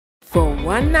For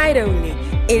one night only,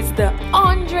 it's the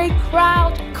Andrae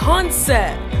Crowd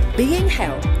Concert, being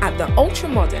held at the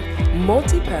ultra-modern,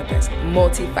 multi-purpose,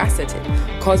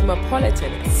 multifaceted,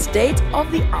 cosmopolitan,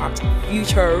 state-of-the-art,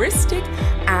 futuristic,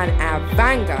 and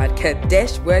avant-garde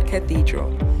Kadesh Word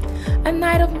Cathedral. A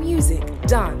night of music,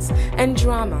 dance, and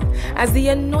drama as the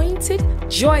anointed,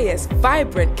 joyous,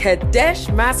 vibrant Kadesh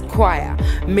Mass Choir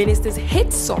ministers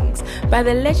hit songs by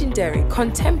the legendary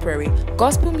contemporary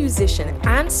gospel musician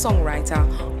and songwriter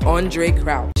Andrae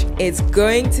Crouch. It's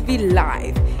going to be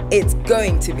live, it's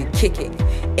going to be kicking,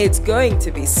 it's going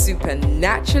to be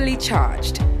supernaturally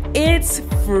charged. It's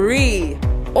free.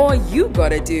 All you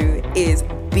gotta do is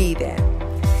be there.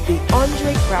 The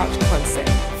Andrae Crouch Concert,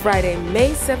 Friday,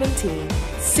 May 17,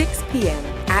 6 p.m.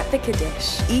 at the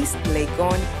Kadesh, East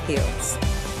Legon Hills.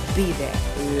 Be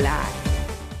there live.